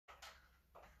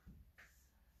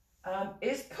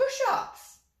is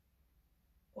push-ups.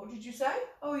 What did you say?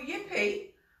 Oh,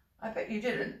 yippee. I bet you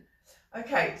didn't.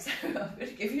 Okay, so I'm going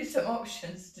to give you some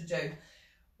options to do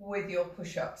with your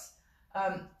push-ups.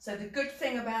 So the good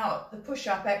thing about the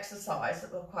push-up exercise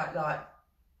that we'll quite like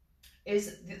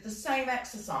is that the same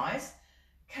exercise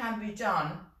can be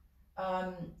done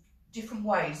different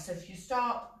ways. So if you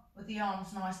start with the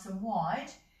arms nice and wide,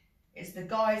 the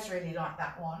guys really like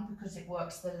that one because it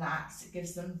works the lats, it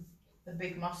gives them the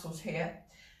big muscles here.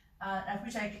 And if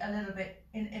we take a little bit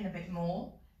in a bit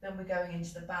more, then we're going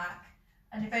into the back.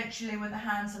 And eventually when the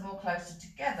hands are more closer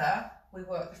together, we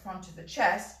work the front of the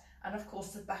chest and of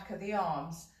course the back of the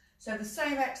arms. So the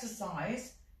same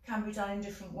exercise can be done in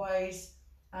different ways.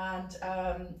 And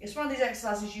it's one of these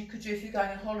exercises you could do if you're going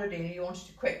on holiday and you wanted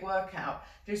a quick workout,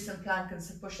 do some plank and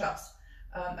some push-ups,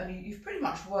 and you've pretty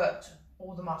much worked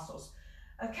all the muscles.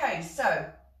 Okay, so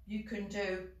you can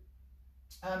do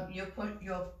your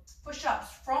push-ups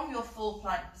from your full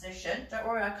plank position. Don't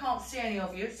worry, I can't see any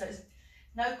of you, so there's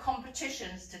no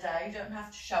competitions today, you don't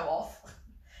have to show off.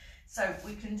 So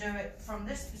we can do it from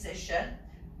this position.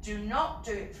 Do not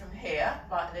do it from here,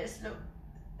 like this, look,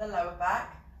 the lower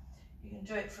back. You can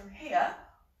do it from here,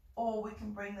 or we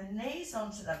can bring the knees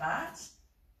onto the mat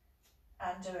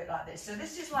and do it like this. So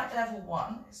this is like level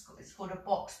 1, it's called a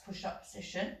box push-up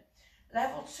position.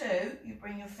 Level 2, you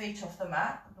bring your feet off the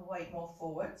mat and the weight more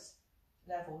forwards.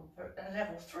 Level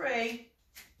 3,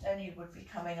 then you would be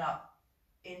coming up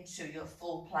into your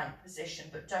full plank position,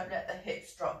 but don't let the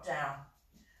hips drop down.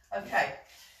 Okay,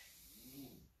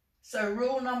 so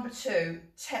rule number 2,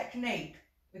 technique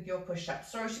with your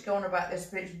push-ups. Sorry to go on about this,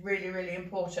 but it's really, really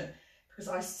important because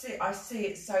I see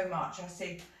it so much. I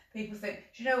see people think,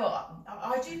 do you know what,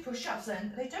 I do push-ups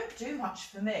and they don't do much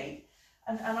for me.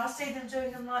 And I see them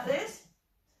doing them like this.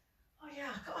 Oh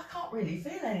yeah, I can't really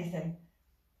feel anything.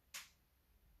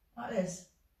 Like this.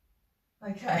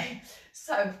 Okay,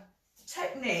 so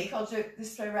technique, I'll do it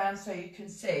this way around so you can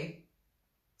see.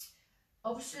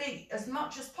 Obviously, as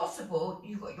much as possible,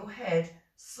 you've got your head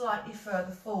slightly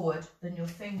further forward than your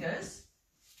fingers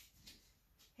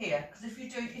here, because if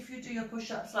you do your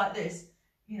push-ups like this,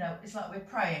 you know, it's like we're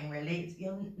praying really.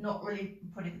 You're not really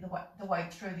putting the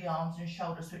weight through the arms and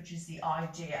shoulders, which is the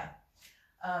idea.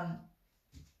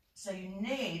 So you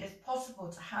need, if possible,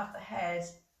 to have the head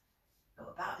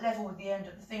about level with the end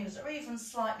of the fingers, or even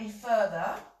slightly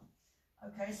further.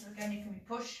 Okay, so again, you can be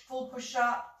full push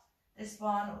up, this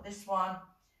one or this one.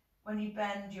 When you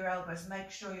bend your elbows, make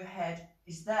sure your head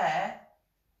is there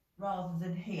rather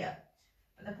than here.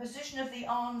 But the position of the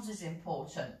arms is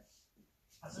important.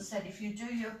 As I said, if you do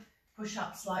your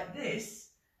push-ups like this,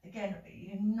 again,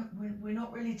 we're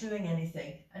not really doing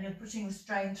anything and you're putting the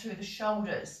strain through the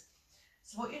shoulders.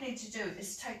 So what you need to do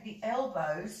is take the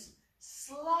elbows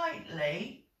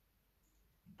slightly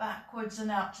backwards and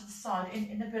out to the side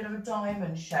in a bit of a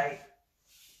diamond shape.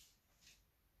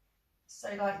 So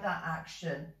like that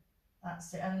action.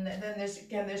 That's it. And then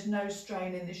there's no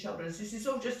strain in the shoulders. This is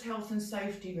all just health and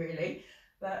safety really.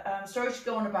 But sorry to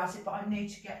go on about it, but I need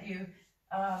to get you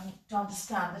to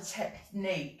understand the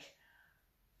technique.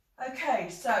 Okay,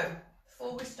 so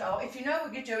before we start, if you know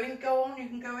what you're doing, go on, you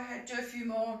can go ahead, do a few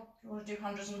more. If you want to do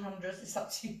hundreds and hundreds, it's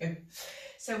up to you.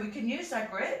 So we can use our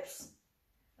grips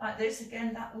like this.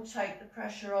 Again, that will take the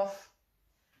pressure off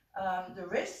the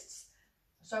wrists.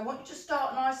 So I want you to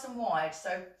start nice and wide.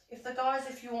 So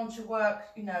if you want to work,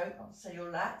 you know, say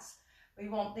your lats, we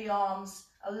want the arms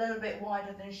a little bit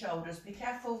wider than shoulders. Be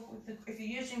careful if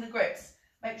you're using the grips,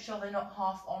 make sure they're not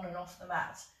half on and off the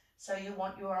mat. So you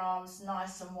want your arms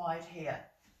nice and wide here.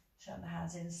 Turn the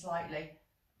hands in slightly.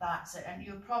 That's it. And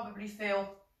you'll probably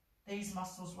feel these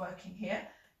muscles working here.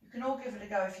 You can all give it a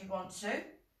go if you want to.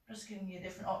 Just giving you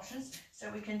different options.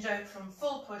 So we can do it from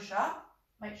full push up.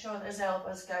 Make sure those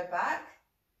elbows go back,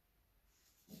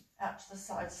 out to the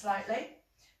side slightly.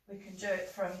 We can do it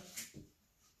from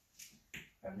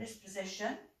this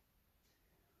position,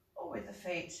 or with the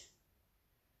feet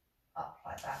up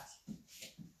like that.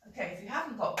 Okay, if you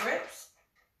haven't got grips,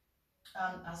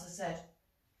 as I said,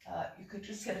 you could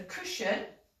just get a cushion,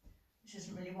 which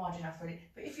isn't really wide enough really,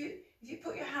 but if you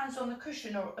put your hands on the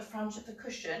cushion or at the front of the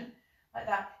cushion like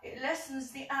that, it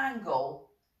lessens the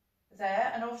angle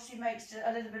there and obviously makes it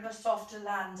a little bit of a softer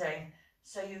landing.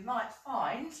 So you might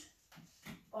find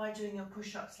by doing your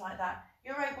push-ups like that,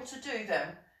 you're able to do them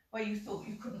where you thought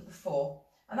you couldn't before.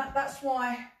 And that's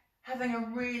why having a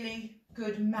really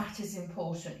good mat is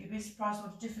important. You'd be surprised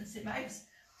what a difference it makes,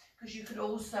 because you could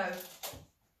also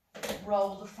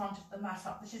roll the front of the mat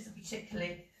up. This is a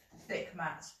particularly thick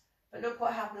mat. But look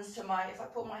what happens to if I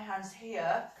put my hands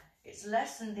here, it's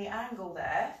lessened the angle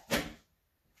there.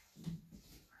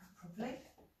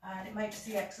 and it makes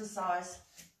the exercise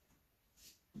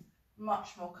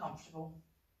much more comfortable.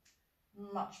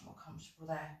 Much more comfortable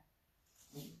there.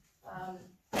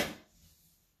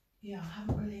 Yeah, I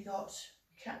haven't really got...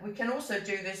 We can also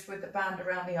do this with the band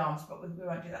around the arms, but we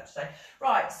won't do that today.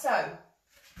 Right, so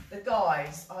the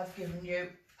guys I've given you,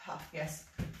 yes,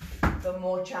 the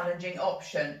more challenging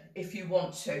option if you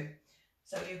want to.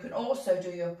 So you can also do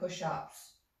your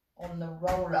push-ups on the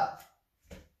roller.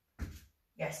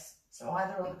 Yes, so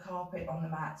either on the carpet, on the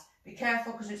mat. Be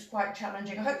careful because it's quite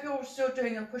challenging. I hope you're still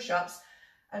doing your push-ups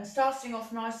and starting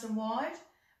off nice and wide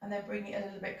and then bringing it a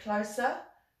little bit closer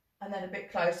and then a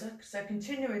bit closer. So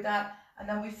continue with that, and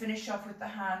then we finish off with the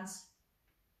hands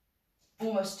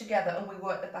almost together and we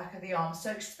work the back of the arms.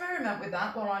 So experiment with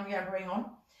that while I'm yabbering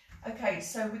on. Okay,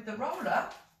 so with the roller,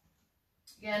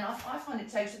 again, I find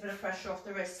it takes a bit of pressure off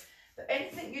the wrist, but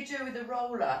anything you do with the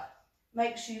roller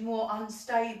makes you more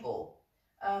unstable.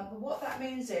 But what that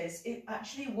means is it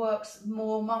actually works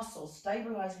more muscles,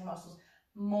 stabilising muscles,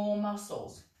 more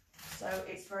muscles. So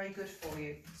it's very good for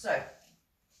you. So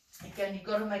again, you've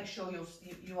got to make sure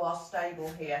you are stable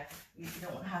here. You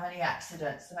don't want to have any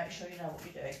accidents, so make sure you know what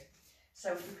you're doing.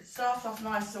 So we could start off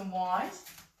nice and wide,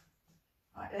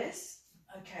 like this.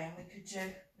 Okay, and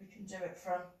we can do it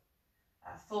from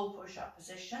a full push-up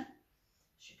position.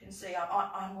 As you can see,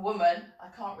 I'm a woman. I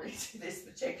can't really do this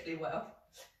particularly well.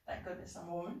 Thank goodness I'm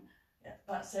a woman. Yeah,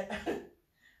 that's it.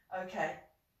 Okay.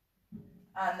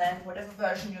 And then whatever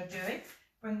version you're doing,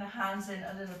 bring the hands in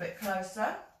a little bit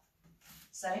closer.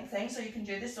 Same thing, so you can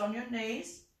do this on your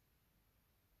knees.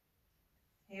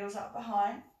 Heels up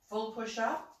behind, full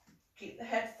push-up. Keep the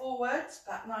head forwards,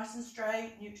 back nice and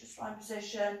straight, neutral spine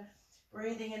position.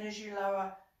 Breathing in as you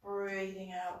lower,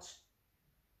 breathing out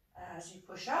as you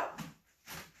push up.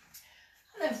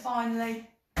 And then finally,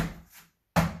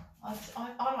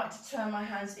 I like to turn my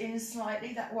hands in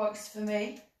slightly. That works for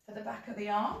me, for the back of the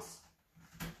arms.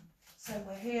 So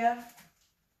we're here.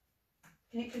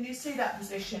 Can you see that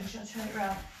position? Shall I turn it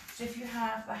around? So if you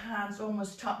have the hands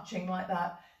almost touching like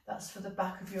that, that's for the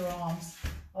back of your arms,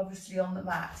 obviously on the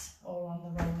mat or on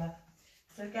the roller.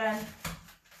 So again,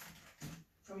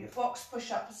 from your box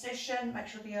push-up position, make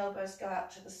sure the elbows go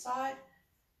out to the side.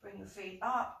 Bring your feet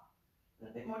up. A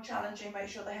little bit more challenging, make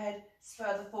sure the head is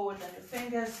further forward than your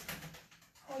fingers.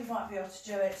 Or you might be able to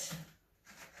do it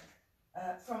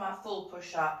from our full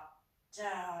push-up,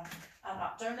 down and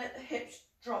up. Don't let the hips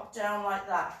drop down like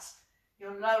that.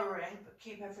 You're lowering, but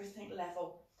keep everything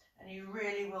level. And you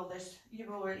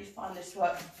will really find this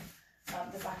work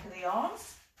the back of the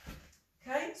arms.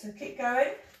 Okay, so keep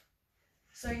going.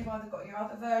 So you've either got your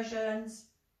other versions,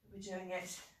 you'll be doing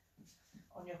it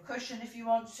on your cushion if you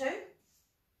want to.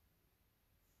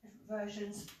 Different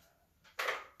versions.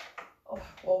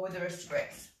 Or with the wrist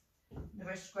grips. The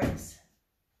wrist grips.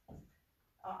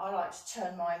 I like to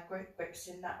turn my grips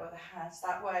in that way, the hands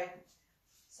that way.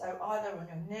 So either on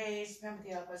your knees, remember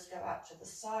the elbows go out to the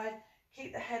side.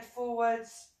 Keep the head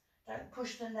forwards. Don't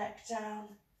push the neck down.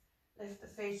 Lift the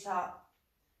feet up.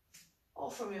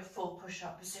 Or from your full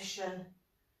push-up position.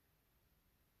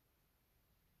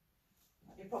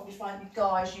 You probably find, you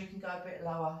guys, you can go a bit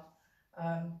lower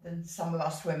than some of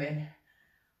us women.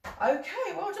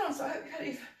 Okay, well done. So I hope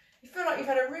you feel like you've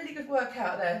had a really good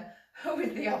workout there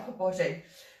with the upper body.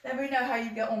 Then we know how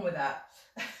you get on with that.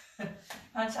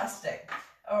 Fantastic.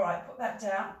 All right, put that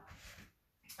down.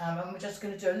 And we're just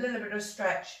going to do a little bit of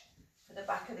stretch for the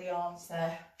back of the arms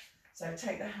there. So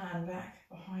take the hand back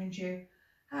behind you,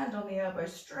 hand on the elbow,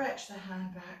 stretch the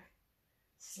hand back,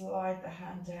 slide the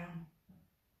hand down.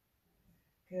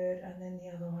 Good, and then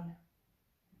the other one.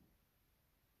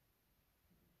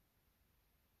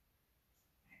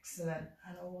 Excellent,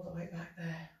 and all the way back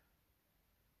there.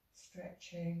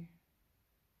 Stretching.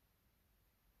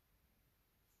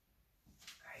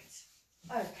 Great.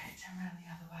 Okay, turn around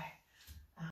the other